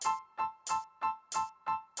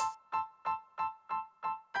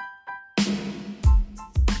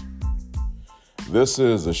This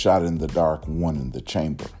is a shot in the dark, one in the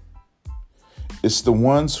chamber. It's the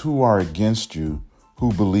ones who are against you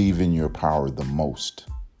who believe in your power the most.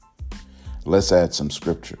 Let's add some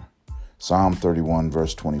scripture. Psalm 31,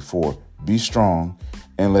 verse 24. Be strong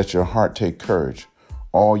and let your heart take courage,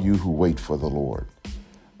 all you who wait for the Lord.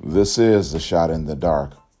 This is a shot in the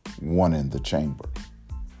dark, one in the chamber.